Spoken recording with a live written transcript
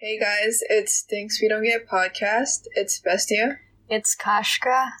Hey guys, it's Things We Don't Get podcast. It's Bestia. It's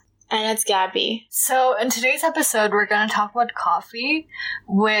Kashka. And it's Gabby. So in today's episode, we're going to talk about coffee,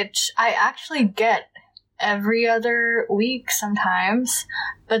 which I actually get every other week sometimes.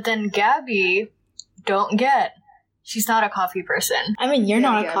 But then Gabby don't get. She's not a coffee person. I mean, you're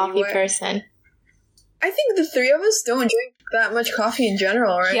not a Gabby, coffee what? person. I think the three of us don't drink that much coffee in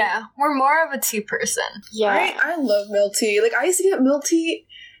general, right? Yeah, we're more of a tea person. Yeah. I love milk tea. Like, I used to get milk tea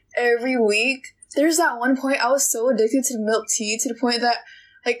every week. There's that one point I was so addicted to milk tea to the point that,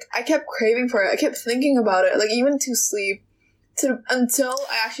 like, I kept craving for it. I kept thinking about it, like, even to sleep, until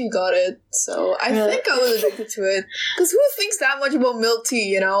I actually got it. So I think I was addicted to it. Because who thinks that much about milk tea,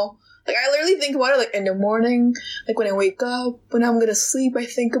 you know? Like, I literally think about it, like, in the morning, like, when I wake up, when I'm gonna sleep, I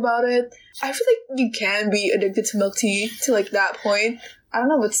think about it. I feel like you can be addicted to milk tea to, like, that point. I don't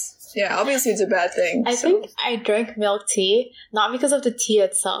know, obviously it's a bad thing. I think I drink milk tea, not because of the tea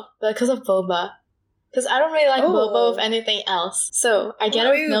itself, but because of boba. Because I don't really like boba with anything else. So I get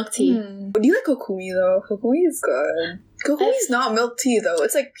it with milk tea. Do you like kokumi, though? Kokumi is good. Kokumi's not milk tea, though.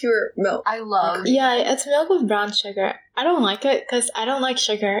 It's, like, pure milk. I love. Yeah, it's milk with brown sugar. I don't like it because I don't like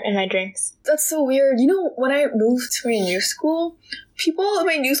sugar in my drinks. That's so weird. You know, when I moved to my new school, people in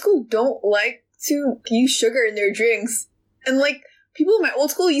my new school don't like to use sugar in their drinks. And, like, people in my old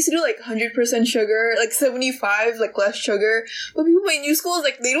school used to do, like, 100% sugar, like, 75, like, less sugar. But people in my new school is,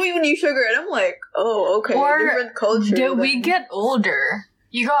 like, they don't even use sugar. And I'm like, oh, okay, Or different culture. did we get older?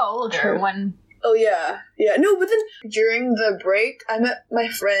 You got older when... Oh, yeah. Yeah. No, but then during the break, I met my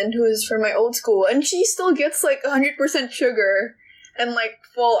friend who is from my old school, and she still gets, like, 100% sugar and, like,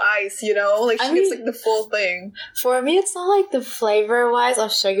 full ice, you know? Like, she gets, like, the full thing. For me, it's not, like, the flavor-wise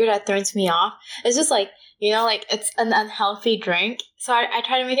of sugar that turns me off. It's just, like, you know, like, it's an unhealthy drink. So I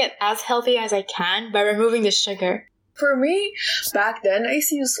try to make it as healthy as I can by removing the sugar. For me, back then, I used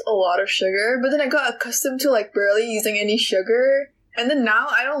to use a lot of sugar, but then I got accustomed to, like, barely using any sugar. And then now,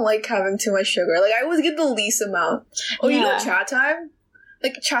 I don't like having too much sugar. Like, I always get the least amount. Oh, you know chat time?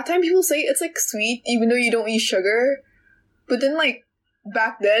 Like, chat time, people say it's, like, sweet, even though you don't use sugar. But then, like,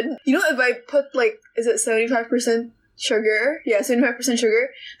 back then, you know, if I put, like, is it 75% sugar? Yeah, 75% sugar.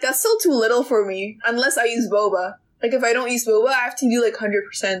 That's still too little for me, unless I use boba. Like, if I don't use boba, I have to do, like,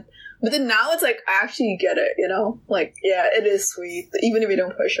 100%. But then now it's, like, I actually get it, you know? Like, yeah, it is sweet, even if you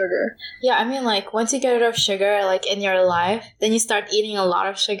don't put sugar. Yeah, I mean, like, once you get rid of sugar, like, in your life, then you start eating a lot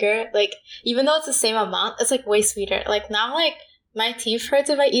of sugar. Like, even though it's the same amount, it's, like, way sweeter. Like, now, like, my teeth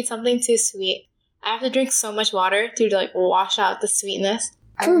hurts if I eat something too sweet. I have to drink so much water to, like, wash out the sweetness.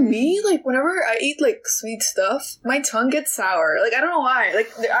 For me, like, whenever I eat, like, sweet stuff, my tongue gets sour. Like, I don't know why.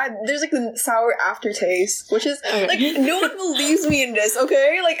 Like, there's, like, the sour aftertaste, which is, like, no one believes me in this,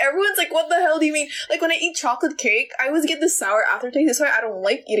 okay? Like, everyone's like, what the hell do you mean? Like, when I eat chocolate cake, I always get this sour aftertaste. That's why I don't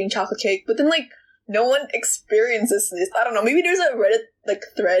like eating chocolate cake. But then, like, no one experiences this. I don't know. Maybe there's a Reddit, like,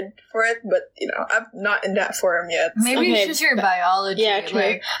 thread for it, but, you know, I'm not in that forum yet. Maybe it's just your biology. Yeah, true.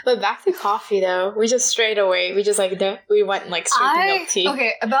 Like, but back to coffee, though. We just straight away, we went, like, straight to milk tea.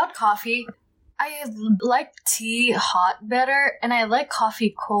 Okay, about coffee, I like tea hot better, and I like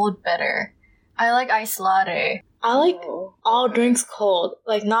coffee cold better. I like iced latte. I like all drinks cold,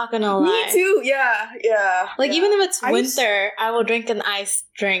 like, not gonna lie. Me too, yeah. Like, even if it's winter, I will drink an iced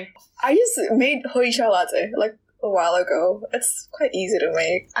drink. I just made hoicha latte, like, a while ago. It's quite easy to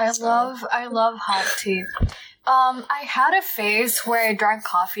make. I love hot tea. I had a phase where I drank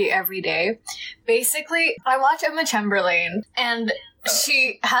coffee every day. Basically, I watched Emma Chamberlain, and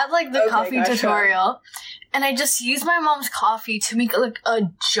she had, like, the coffee tutorial, and I just used my mom's coffee to make, like, a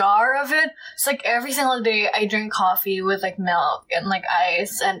jar of it. So, like, every single day I drink coffee with, like, milk and, like,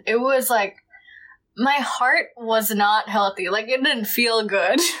 ice, and it was, like, my heart was not healthy. Like, it didn't feel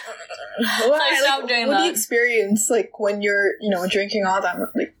good. So I stopped doing that. What do you experience, like, when you're, you know, drinking all that,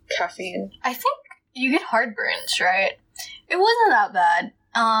 like, caffeine? I think you get heartburns, right? It wasn't that bad.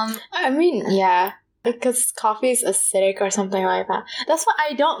 I mean, yeah. Because coffee is acidic or something like that. That's why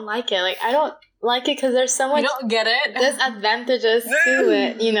I don't like it. Like, I don't like it because there's so much... You don't get it? disadvantages to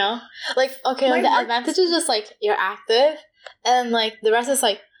it, you know? Like, okay, like, the advantage is just, like, you're active, and, like, the rest is,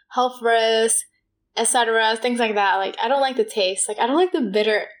 like, health risk, etc., things like that. Like, I don't like the taste. Like, I don't like the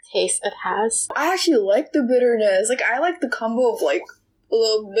bitter taste it has. I actually like the bitterness. Like, I like the combo of, like, a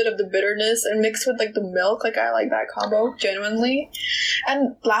little bit of the bitterness and mixed with, like, the milk. Like, I like that combo, genuinely.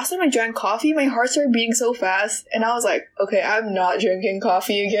 And last time I drank coffee, my heart started beating so fast, and I was like, okay, I'm not drinking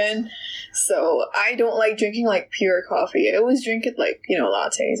coffee again. So, I don't like drinking, like, pure coffee. I always drink it, like, you know,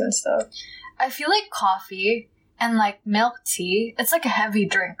 lattes and stuff. I feel like coffee and, like, milk tea, it's like a heavy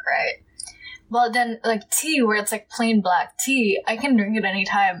drink, right? Well, then, like, tea, where it's, like, plain black tea, I can drink it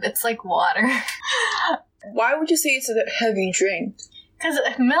anytime. It's like water. Why would you say it's a heavy drink? Because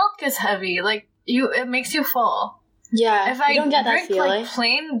milk is heavy. Like, it makes you full. Yeah, If I don't get that drink, feeling. like,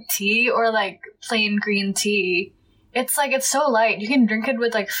 plain tea or, like, plain green tea, it's, like, it's so light. You can drink it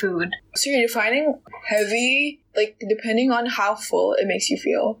with, like, food. So you're defining heavy, like, depending on how full it makes you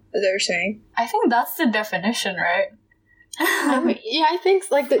feel. Is that what you're saying? I think that's the definition, right? I mean, yeah, I think,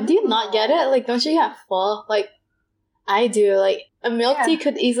 like, do you not get it? Like, don't you get full? Like, I do. Like, a milk tea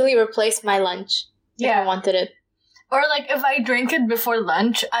could easily replace my lunch if I wanted it. Or, like, if I drink it before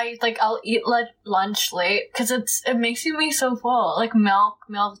lunch, I'll eat, like, lunch late, because it makes me so full. Like, milk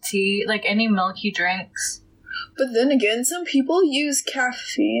tea, like, any milky drinks. But then again, some people use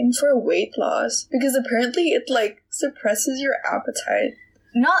caffeine for weight loss because apparently it, like, suppresses your appetite.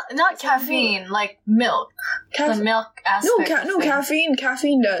 Not caffeine, like, milk. The milk aspect. No, caffeine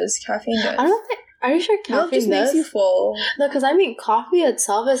does. Caffeine does. I don't think... Are you sure Milk caffeine just does? makes you full. No, because I mean, coffee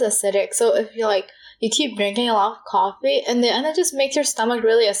itself is acidic. So if you like, you keep drinking a lot of coffee, and it just makes your stomach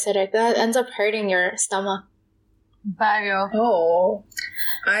really acidic. Then it ends up hurting your stomach. Bio. Oh,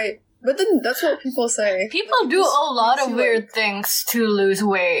 But then that's what people say. People do a lot of weird things to lose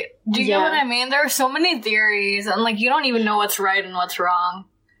weight. Do you get what I mean? There are so many theories, and like you don't even know what's right and what's wrong.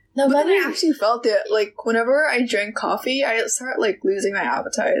 No, but I actually felt it. Like whenever I drank coffee, I start like losing my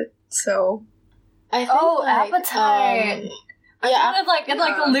appetite. So. I think, appetite.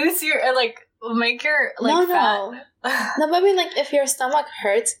 It lose your make your fat. No, but I mean, like, if your stomach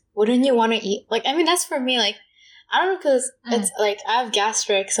hurts, wouldn't you want to eat? Like, I mean, that's for me. Like, I don't know, because it's like I have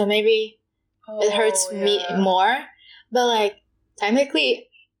gastric, so maybe it hurts me more. But like, technically,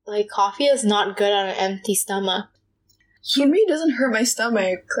 like, coffee is not good on an empty stomach. For me, it doesn't hurt my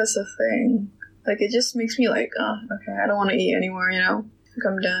stomach. That's the thing. Like, it just makes me like, oh, okay, I don't want to eat anymore. You know.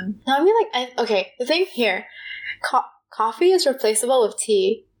 I'm done. No, I mean, like, the thing here, coffee is replaceable with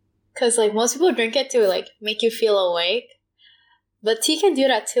tea, because, like, most people drink it to, like, make you feel awake, but tea can do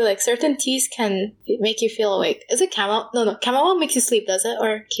that, too. Like, certain teas can make you feel awake. Is it chamomile? No, chamomile makes you sleep, does it?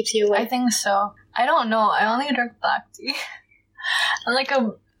 Or keeps you awake? I think so. I don't know. I only drink black tea. Like,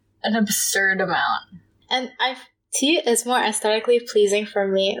 an absurd amount. And tea is more aesthetically pleasing for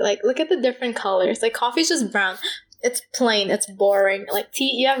me. Like, look at the different colors. Like, coffee's just brown. It's plain. It's boring. Like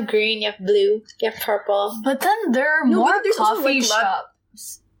tea, you have green, you have blue, you have purple. But then there are more coffee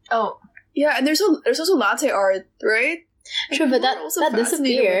shops. Oh, yeah, and there's also latte art, right? True, but that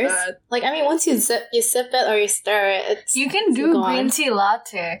disappears. Like, I mean, once you sip it or you stir it, you can do green tea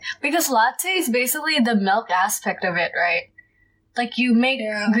latte, because latte is basically the milk aspect of it, right? Like, you make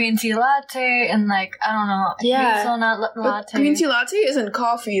green tea latte and, like, I don't know, hazelnut latte. But green tea latte isn't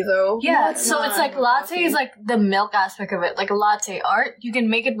coffee, though. Yeah, no, so it's like latte is, like, the milk aspect of it. Like, a latte art, you can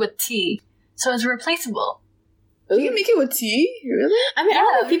make it with tea. So it's replaceable. You can make it with tea? Really? I mean, I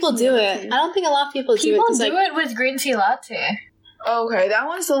don't know if people do it. I don't think a lot of people do it. People do it with green tea latte. Okay, that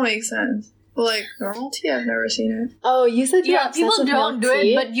one still makes sense. But, like, normal tea, I've never seen it. Oh, you said you're obsessed people with don't do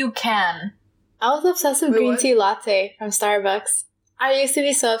it, but you can. I was obsessed with green tea latte from Starbucks. I used to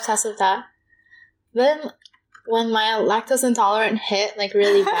be so obsessed with that. Then, when my lactose intolerant hit, like,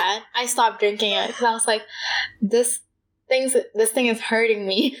 really bad, I stopped drinking it. Because I was like, this thing is hurting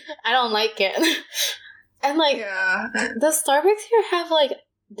me. I don't like it. And, like, does Starbucks here have, like,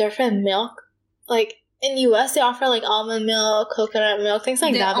 different milk? Like, in the US, they offer, like, almond milk, coconut milk, things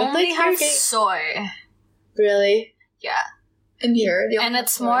like that. They only have soy. Really? Yeah. In here. And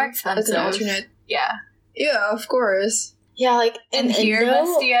it's more expensive. It's an alternate. Yeah. Yeah, of course. Yeah, like, in here,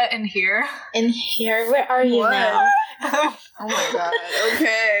 Bestia, in here. In here? Where are you now? Oh my god,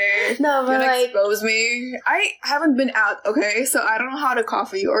 okay. No, but, like, expose me. I haven't been out, okay? So I don't know how the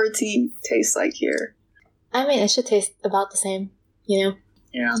coffee or tea tastes like here. I mean, it should taste about the same, you know?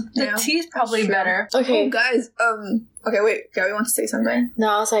 Yeah. The tea's probably better. Okay. Oh, guys, okay, wait, Gabby wants to say something. No,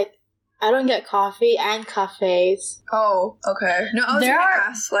 I was like, I don't get coffee and cafes. Oh, okay. No, I was gonna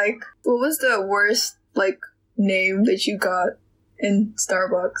ask, like, what was the worst, like, name that you got in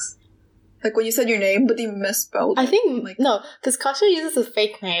Starbucks? Like, when you said your name, but they misspelled it. I think, like, no, because Kasha uses a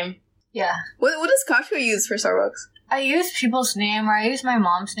fake name. Yeah. What does Kasha use for Starbucks? I use people's name, or I use my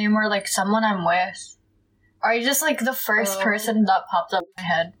mom's name, or, like, someone I'm with. Or just, like, the first person that popped up in my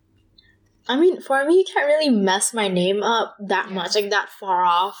head. I mean, for me, you can't really mess my name up that much, like, that far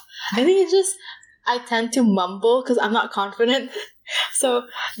off. I think it's just, I tend to mumble because I'm not confident. So,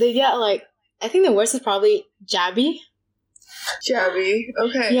 they get, like, I think the worst is probably Jabby. Jabby,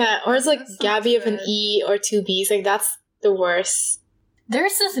 okay. Yeah, or it's, like, Gabby with an E or two B's. Like, that's the worst.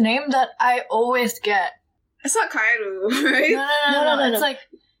 There's this name that I always get. It's not Kairu, right? No. It's like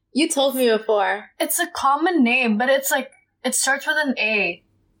You told me before. It's a common name, but it's like, it starts with an A.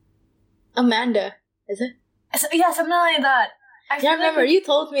 Amanda, is it? Yeah, something like that. I remember. You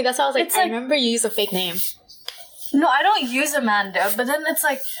told me. That's why I was like, I remember you use a fake name. No, I don't use Amanda, but then it's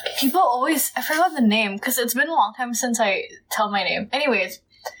like, people always, I forgot the name, because it's been a long time since I tell my name. Anyways,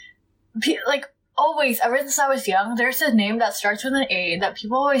 like, always, ever since I was young, there's a name that starts with an A that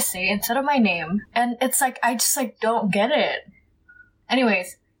people always say instead of my name, and it's like, I just, like, don't get it.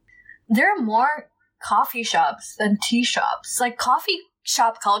 Anyways, there are more coffee shops than tea shops. Like, coffee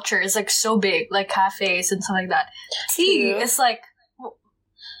shop culture is, like, so big, like, cafes and stuff like that. Tea is, like,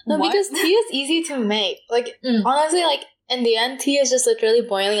 no, what? because tea is easy to make. Like, honestly, like, in the end, tea is just literally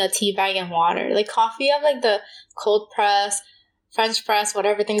boiling a tea bag in water. Like, coffee, you have, like, the cold press, French press,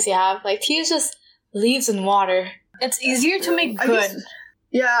 whatever things you have. Like, tea is just leaves and water. It's easier to make good.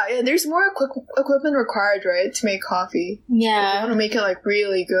 Yeah, there's more equipment required, right, to make coffee. Yeah. You want to make it, like,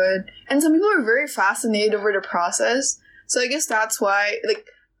 really good. And some people are very fascinated over the process. So I guess that's why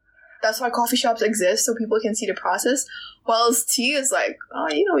coffee shops exist, so people can see the process. While tea is like,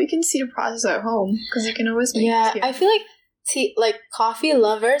 you can see the process at home, because you can always make tea. I feel like coffee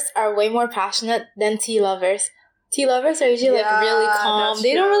lovers are way more passionate than tea lovers. Tea lovers are usually, like, really calm.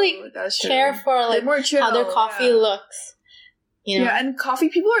 They don't really care for, like, how their coffee looks. You know? Yeah, and coffee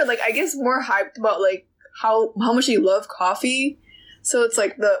people are, like, I guess more hyped about, like, how much they love coffee. So it's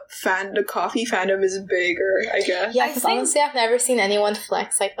like the coffee fandom is bigger, I guess. Yeah, because honestly, I've never seen anyone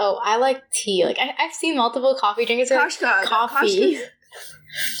flex like, oh, I like tea. Like, I've seen multiple coffee drinkers with coffee.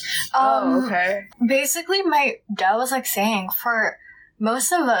 Okay. Basically, my dad was, like, saying, for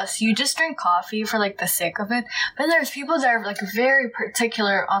most of us, you just drink coffee for, like, the sake of it. But there's people that are, like, very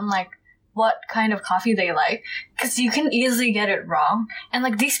particular on, like, what kind of coffee they like, because you can easily get it wrong. And,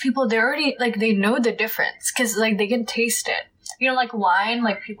 like, these people, they already, like, they know the difference, because, like, they can taste it. You know, like wine,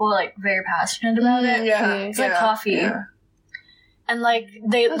 like, people are, like, very passionate about it. Yeah. It's like coffee. Yeah. And, like,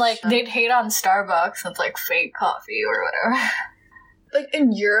 they'd hate on Starbucks with, like, fake coffee or whatever. Like,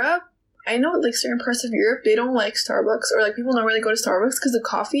 in Europe, I know, like, certain parts of Europe, they don't like Starbucks, or, like, people don't really go to Starbucks because the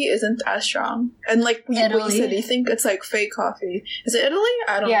coffee isn't as strong. And, like, what you said, they think it's, like, fake coffee. Is it Italy?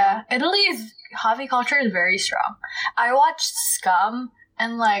 I don't know. Yeah, Italy's coffee culture is very strong. I watched Scum,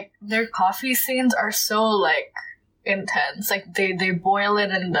 and, like, their coffee scenes are so, like, intense. Like, they boil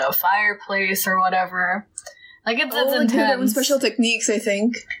it in the fireplace or whatever. Like, it's intense. They have their own special techniques, I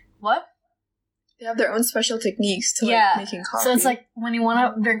think. What? They have their own special techniques to, like, making coffee. So it's like, when you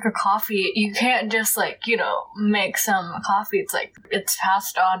want to drink a coffee, you can't just, like, make some coffee. It's like, it's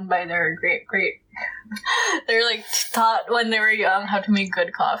passed on by their great they're, like, taught when they were young how to make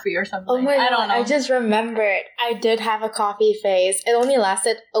good coffee or something. Oh my God, I don't know. I just remembered. I did have a coffee phase. It only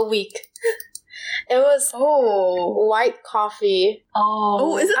lasted a week. It was white coffee.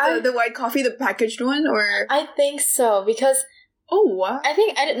 Oh, is it the white coffee, the packaged one, or? I think so, because what? I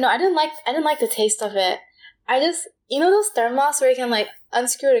didn't like the taste of it. I just, those thermos where you can, like,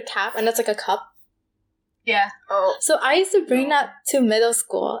 unscrew the cap and it's like a cup. Yeah. Oh. So I used to bring that to middle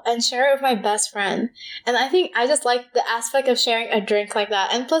school and share it with my best friend. And I think I just liked the aspect of sharing a drink like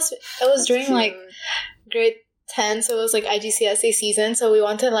that. And plus, it was during, like, grade 10, so it was, like, IGCSE season, so we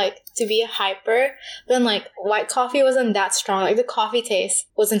wanted, like, to be hyper. Then, like, white coffee wasn't that strong. Like, the coffee taste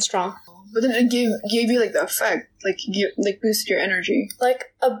wasn't strong. But then it gave you, like, the effect. Like, boosted your energy.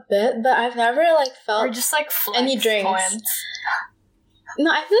 Like, a bit, but I've never, like, felt... Or just, like, any drinks. Points. No,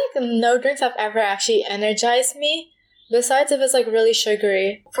 I feel like no drinks have ever actually energized me. Besides if it's, like, really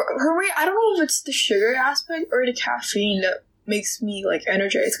sugary. For me, I don't know if it's the sugar aspect or the caffeine that makes me, like,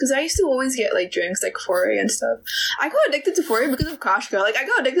 energized. Because I used to always get, like, drinks like Foray and stuff. I got addicted to Foray because of Kashka. Like, I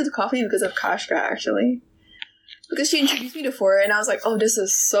got addicted to coffee because of Kashka, actually. Because she introduced me to Foray, and I was like, oh, this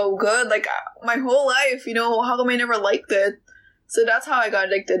is so good. Like, my whole life, how come I never liked it? So that's how I got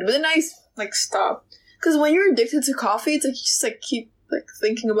addicted. But then I, like, stopped. Because when you're addicted to coffee, it's like, you just, like, keep, like,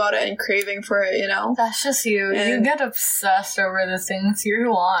 thinking about it and craving for it, That's just you. And you get obsessed over the things you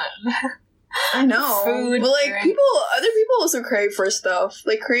want. I know. Food, but, like, other people also crave for stuff.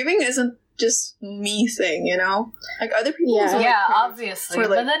 Like, craving isn't just me thing, Like, other people also, like, obviously. For,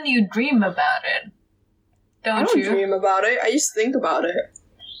 like, but then you dream about it. I don't dream about it. I just think about it.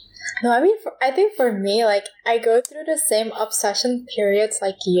 No, I mean, I think for me, like, I go through the same obsession periods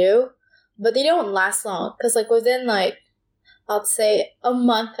like you, but they don't last long. Because, like, within, like, I'd say a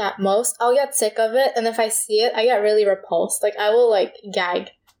month at most, I'll get sick of it. And if I see it, I get really repulsed. Like, I will, like, gag.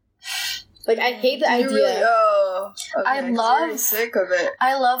 Like, I hate the idea. Really, okay, I love... You're sick of it.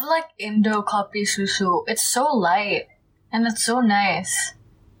 I love, like, Indo Kopi Susu. It's so light. And it's so nice.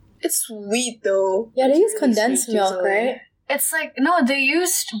 It's sweet, though. Yeah, they use really condensed milk, right? It's like, no, they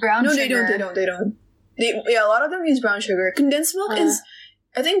used brown No, sugar. they don't. A lot of them use brown sugar. Condensed milk is,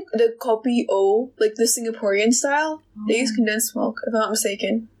 I think, the Kopi O, like the Singaporean style. They use condensed milk, if I'm not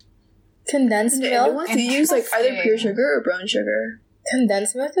mistaken. Condensed And milk? the ones they use like either pure sugar or brown sugar.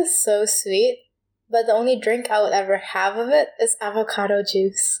 Condensed milk is so sweet, but the only drink I would ever have of it is avocado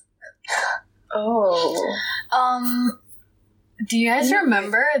juice. Oh. Do you guys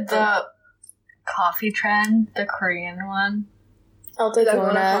remember the coffee trend, the Korean one?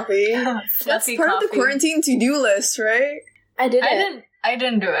 Dalgona coffee. That's part of the quarantine to-do list, right? I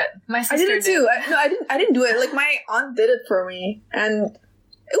didn't do it. My sister I did it too. I didn't do it. Like my aunt did it for me, and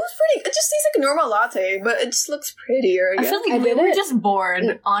it was pretty. It just tastes like a normal latte, but it just looks prettier. I feel like we were just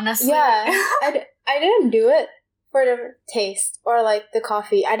bored, honestly. Yeah, I didn't do it for the taste or like the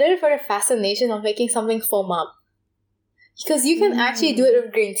coffee. I did it for the fascination of making something foam up. Because you can actually do it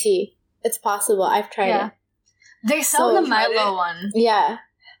with green tea. It's possible. I've tried it. They sell the Milo one. Yeah.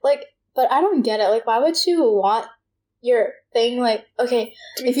 Like, but I don't get it. Like, why would you want your thing, like, okay,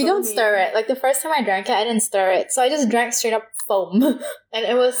 if you don't stir it, like the first time I drank it, I didn't stir it. So I just drank straight up foam. And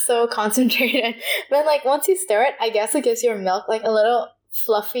it was so concentrated. But like, once you stir it, I guess it gives your milk like a little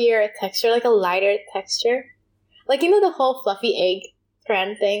fluffier texture, like a lighter texture. Like, you know the whole fluffy egg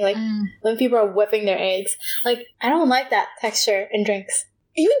trend thing? Like, when people are whipping their eggs. Like, I don't like that texture in drinks.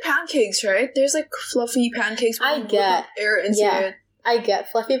 Even pancakes, right? There's like fluffy pancakes. I get air into it. I get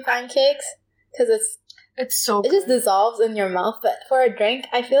fluffy pancakes because it's so it just dissolves in your mouth. But for a drink,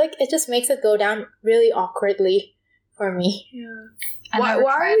 I feel like it just makes it go down really awkwardly for me. Yeah. Why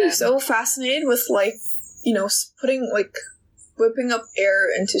are you so fascinated with like, you know, whipping up air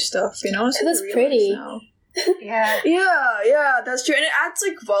into stuff? You know, because it's pretty. Yeah, that's true, and it adds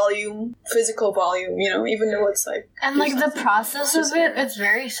like volume, physical volume, you know, even though it's like, and like the process of it, it's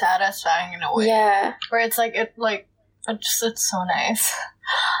very satisfying in a way. Yeah, where it's like it's so nice.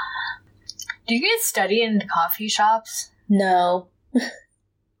 Do you guys study in coffee shops? No.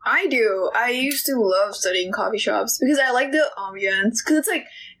 I do. I used to love studying coffee shops because I like the ambience. Because it's like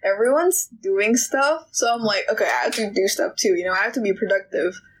everyone's doing stuff, so I'm like, okay, I have to do stuff too. You know, I have to be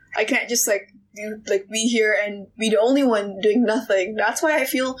productive. I can't just be here and be the only one doing nothing. That's why I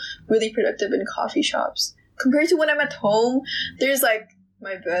feel really productive in coffee shops. Compared to when I'm at home, there's like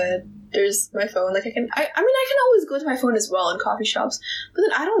my bed, there's my phone. Like I can always go to my phone as well in coffee shops. But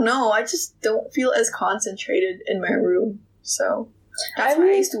then I don't know, I just don't feel as concentrated in my room. So that's why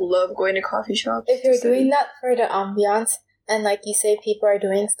I used to love going to coffee shops. If you're doing that for the ambiance and like you say people are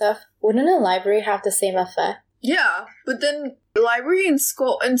doing stuff, wouldn't a library have the same effect? Yeah, but then the library in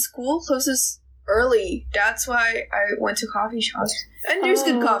school closes early. That's why I went to coffee shops. And there's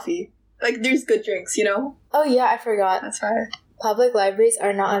good coffee. Like, there's good drinks, you know? Oh, yeah, I forgot. That's why. Public libraries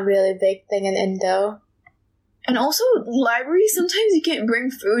are not a really big thing in Indo. And also, libraries, sometimes you can't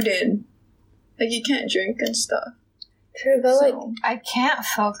bring food in. Like, you can't drink and stuff. True, but like... I can't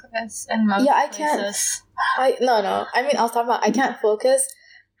focus in most places. No. I mean, I was talking about I can't focus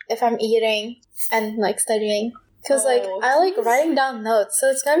if I'm eating and, like, studying. Because, I like writing down notes, so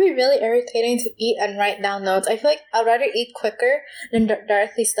it's gonna be really irritating to eat and write down notes. I feel like I'd rather eat quicker than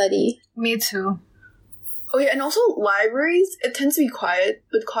directly study. Me too. Oh, yeah, and also libraries, it tends to be quiet,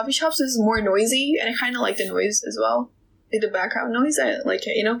 but coffee shops is more noisy, and I kind of like the noise as well. Like, the background noise, I like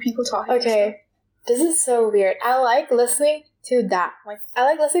it, you know, people talking. Okay, this is so weird. I like listening to that. Like, I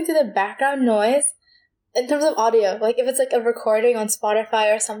like listening to the background noise in terms of audio. Like, if it's, like, a recording on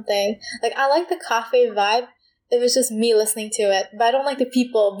Spotify or something. Like, I like the cafe vibe. It was just me listening to it, but I don't like the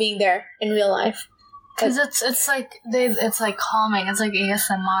people being there in real life. Because it's like calming. It's like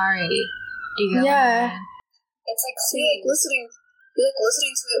ASMR-y. Do you get what I mean? It's like listening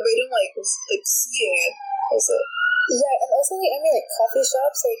to it, but you don't like seeing it. Is it? Yeah, and also like coffee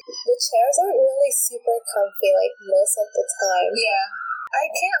shops, like the chairs aren't really super comfy like most of the time. Yeah. I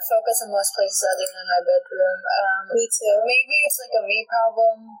can't focus in most places other than my bedroom. Me too. Maybe it's like a me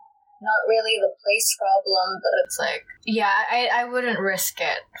problem. Not really the place problem, but it's like... Yeah, I wouldn't risk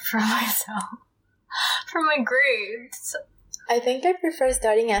it for myself. For my grades. I think I prefer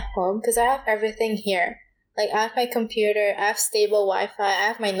studying at home because I have everything here. Like, I have my computer, I have stable Wi-Fi, I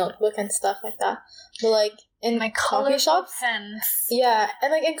have my notebook and stuff like that. But, like, in my coffee shops... pens. Yeah,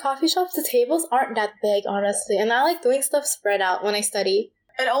 and, like, in coffee shops, the tables aren't that big, honestly. And I like doing stuff spread out when I study.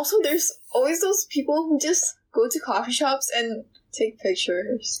 And also, there's always those people who just go to coffee shops and take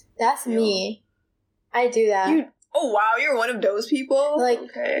pictures. That's me. I do that. Oh wow, you're one of those people? Like,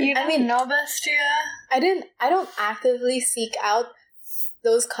 okay. You didn't know this, Tia? I don't actively seek out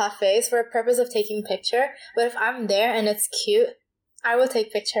those cafes for a purpose of taking picture, but if I'm there and it's cute, I will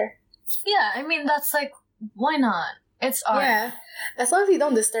take picture. Yeah, I mean, that's like, why not? It's art. Yeah. As long as you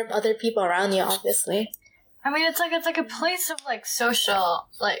don't disturb other people around you, obviously. I mean, it's like a place of like social,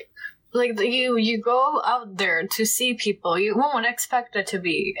 like you go out there to see people. You won't expect it to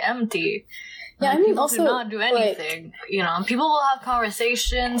be empty. Yeah, like, I mean, people also do not do anything. Like, people will have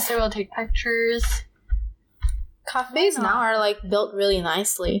conversations. They will take pictures. Cafes now are like built really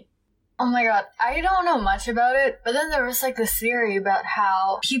nicely. Oh my god, I don't know much about it, but then there was like this theory about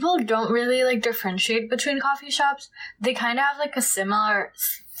how people don't really like differentiate between coffee shops. They kind of have like a similar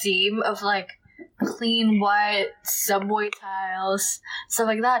theme of like clean white subway tiles, stuff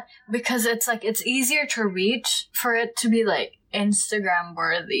like that, because it's like it's easier to reach for it to be like Instagram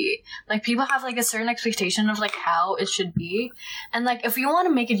worthy. Like people have like a certain expectation of like how it should be, and like if you want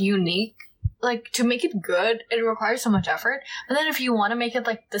to make it unique, like to make it good, it requires so much effort. And then if you want to make it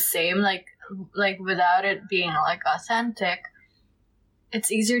like the same, like without it being like authentic,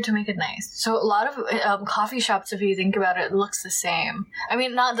 it's easier to make it nice. So a lot of coffee shops, if you think about it, looks the same. I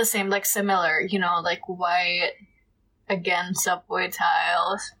mean, not the same, like similar, like white, again, subway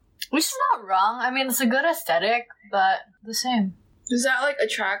tiles. Which is not wrong. I mean, it's a good aesthetic, but the same. Does that like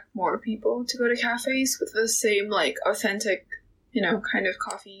attract more people to go to cafes with the same like authentic, kind of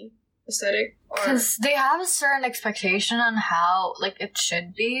coffee aesthetic? Because they have a certain expectation on how like it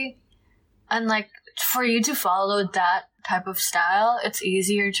should be, and like for you to follow that type of style, it's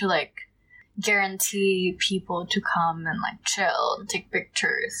easier to like guarantee people to come and like chill and take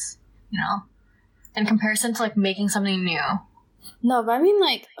pictures, in comparison to like making something new. No, but I mean,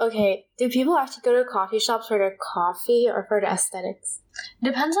 like, okay, do people actually go to coffee shops for their coffee or for the aesthetics?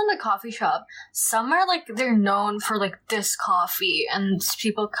 Depends on the coffee shop. Some are like they're known for like this coffee, and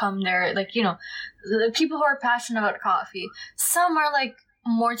people come there like the people who are passionate about coffee. Some are like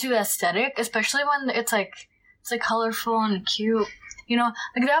more to aesthetic, especially when it's like colorful and cute.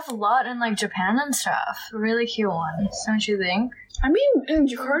 Like they have a lot in like Japan and stuff. Really cute ones, don't you think? I mean, in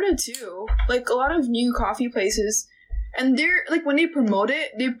Jakarta too. Like a lot of new coffee places. And they're, like, when they promote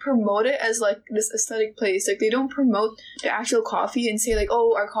it as, like, this aesthetic place. Like, they don't promote the actual coffee and say, like,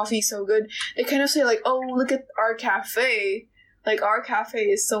 oh, our coffee is so good. They kind of say, like, oh, look at our cafe. Like, our cafe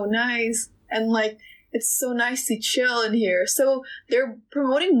is so nice. And, like, it's so nice to chill in here. So, they're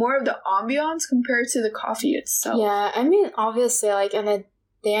promoting more of the ambiance compared to the coffee itself. Yeah, I mean, obviously, like, in the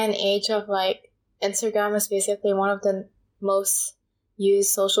day and age of, like, Instagram is basically one of the most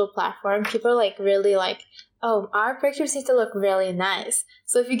used social platforms. People, like, really, like, oh, our pictures need to look really nice.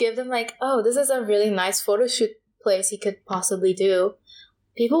 So if you give them like, oh, this is a really nice photo shoot place you could possibly do,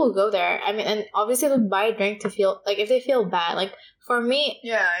 people will go there. I mean, and obviously they'll buy a drink to feel, like, if they feel bad. Like, for me,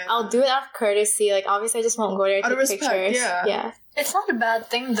 yeah. I'll do it out of courtesy. Like, obviously I just won't go there to take pictures. Yeah. It's not a bad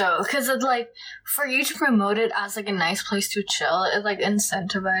thing, though, because it, like, for you to promote it as, like, a nice place to chill, it, like,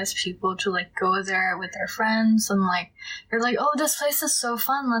 incentivizes people to, like, go there with their friends, and, like, you're like, oh, this place is so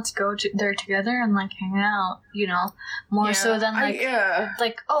fun, let's go there together and, like, hang out, more so than, like,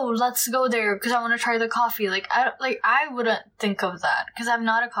 like, oh, let's go there because I want to try the coffee. Like, I wouldn't think of that, because I'm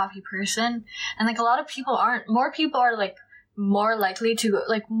not a coffee person, and, like, a lot of people aren't. More people are, like, more likely to go,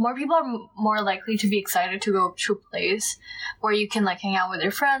 like, more people are more likely to be excited to go to a place where you can, like, hang out with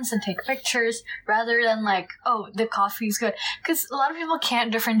your friends and take pictures rather than, like, oh, the coffee's good, because a lot of people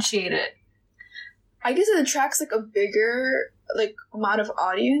can't differentiate it. I guess it attracts, like, a bigger, like, amount of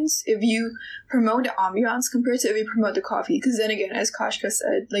audience if you promote the ambiance compared to if you promote the coffee, because then again, as Kashka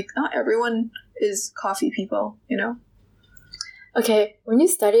said, like, not everyone is coffee people, Okay, when you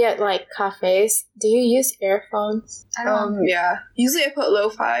study at, like, cafes, do you use earphones? Yeah. Usually I put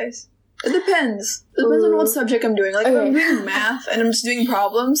lo-fis. It depends. It depends on what subject I'm doing. Like, if I'm doing math and I'm just doing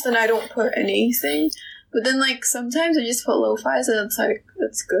problems, then I don't put anything. But then, like, sometimes I just put lo-fis and it's like,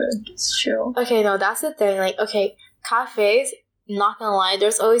 that's good. It's chill. Okay, no, that's the thing. Like, okay, cafes, not gonna lie,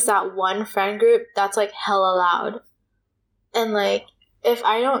 there's always that one friend group that's, like, hella loud. And, like, if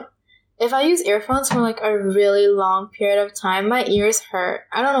I use earphones for, like, a really long period of time, my ears hurt.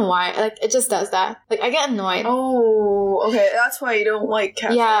 I don't know why. Like, it just does that. Like, I get annoyed. Oh, okay. That's why you don't like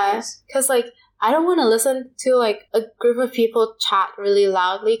cafes. Yeah, because, like, I don't want to listen to, like, a group of people chat really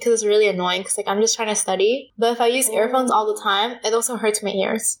loudly because it's really annoying because, like, I'm just trying to study. But if I use earphones all the time, it also hurts my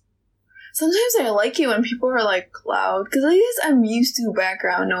ears. Sometimes I like it when people are, like, loud, because I guess I'm used to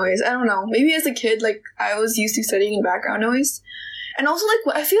background noise. I don't know. Maybe as a kid, like, I was used to studying in background noise. And also,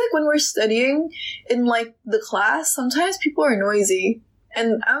 like, I feel like when we're studying in, like, the class, sometimes people are noisy.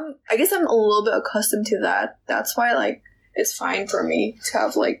 And I guess I'm a little bit accustomed to that. That's why, like, it's fine for me to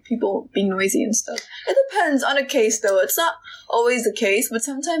have like people being noisy and stuff. It depends on a case though. It's not always the case, but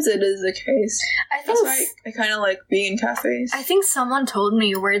sometimes it is the case. That's why I kind of like being in cafes. I think someone told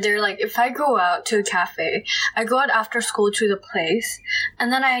me where they're like, if I go out to a cafe, I go out after school to the place,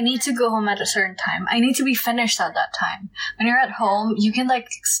 and then I need to go home at a certain time. I need to be finished at that time. When you're at home, you can like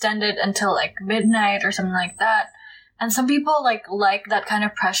extend it until like midnight or something like that. And some people like that kind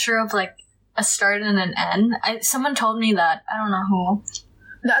of pressure of like a start and an end. Someone told me that. I don't know who.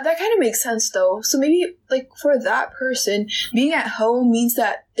 That kind of makes sense though. So maybe like for that person, being at home means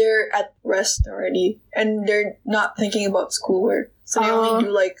that they're at rest already and they're not thinking about schoolwork. So they only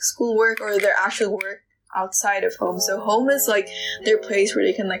do like schoolwork or their actual work outside of home. So home is like their place where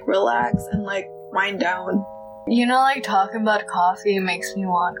they can like relax and like wind down. You know, like talking about coffee makes me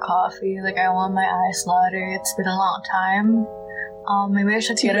want coffee. Like I want my iced latte. It's been a long time. Maybe I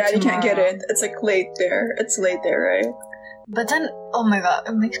should get it tomorrow. You can't get it. It's like late there. It's late there, right? But then, oh my god,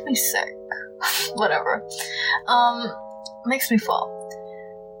 it makes me sick. Whatever. Makes me fall.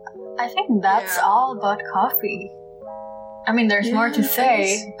 I think that's all about coffee. I mean, there's more to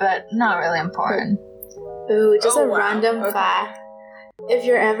say, but not really important. Ooh, just a random fact. If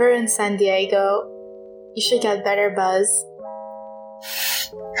you're ever in San Diego, you should get better buzz.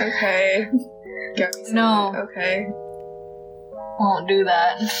 Okay. No. Okay. Won't do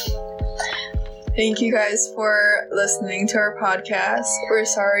that. Thank you guys for listening to our podcast. We're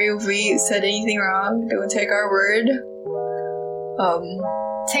sorry if we said anything wrong. Don't take our word.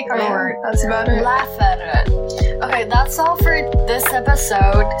 Take our word. That's about it. Laugh at it. Okay, that's all for this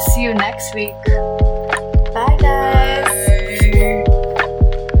episode. See you next week. Bye, guys.